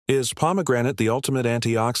Is pomegranate the ultimate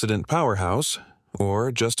antioxidant powerhouse,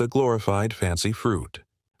 or just a glorified fancy fruit?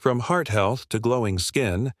 From heart health to glowing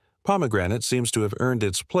skin, pomegranate seems to have earned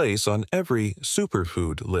its place on every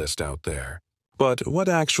superfood list out there. But what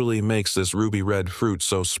actually makes this ruby red fruit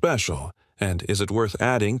so special, and is it worth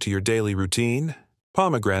adding to your daily routine?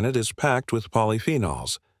 Pomegranate is packed with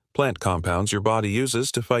polyphenols, plant compounds your body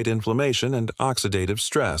uses to fight inflammation and oxidative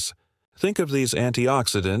stress. Think of these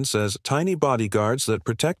antioxidants as tiny bodyguards that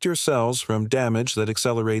protect your cells from damage that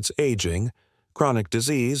accelerates aging, chronic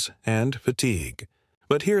disease, and fatigue.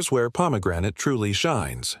 But here's where pomegranate truly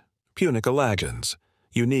shines. Punicalagins,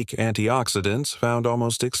 unique antioxidants found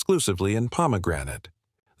almost exclusively in pomegranate.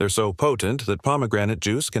 They're so potent that pomegranate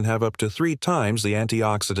juice can have up to 3 times the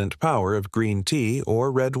antioxidant power of green tea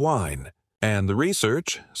or red wine. And the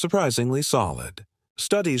research, surprisingly solid.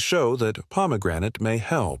 Studies show that pomegranate may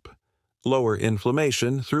help lower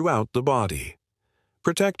inflammation throughout the body,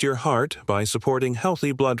 protect your heart by supporting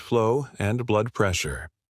healthy blood flow and blood pressure,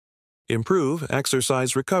 improve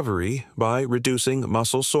exercise recovery by reducing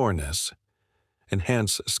muscle soreness,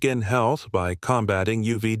 enhance skin health by combating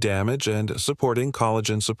UV damage and supporting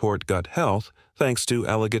collagen-support gut health thanks to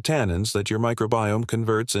elegotannins that your microbiome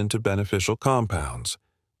converts into beneficial compounds.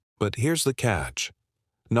 But here's the catch.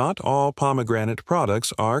 Not all pomegranate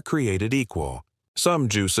products are created equal. Some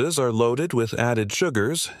juices are loaded with added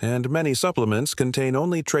sugars, and many supplements contain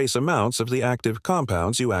only trace amounts of the active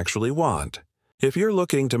compounds you actually want. If you're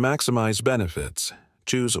looking to maximize benefits,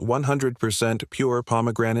 choose 100% pure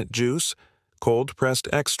pomegranate juice, cold-pressed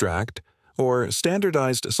extract, or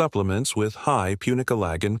standardized supplements with high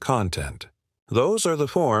punicalagin content. Those are the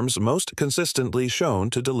forms most consistently shown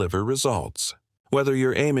to deliver results. Whether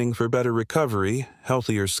you're aiming for better recovery,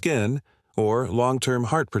 healthier skin, or long-term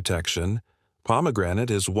heart protection,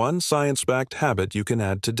 pomegranate is one science-backed habit you can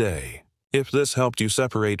add today. If this helped you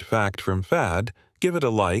separate fact from fad, give it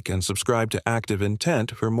a like and subscribe to Active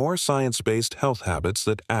Intent for more science-based health habits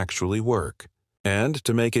that actually work. And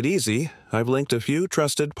to make it easy, I've linked a few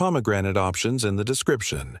trusted pomegranate options in the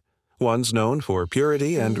description. Ones known for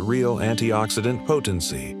purity and real antioxidant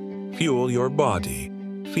potency. Fuel your body.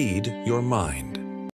 Feed your mind.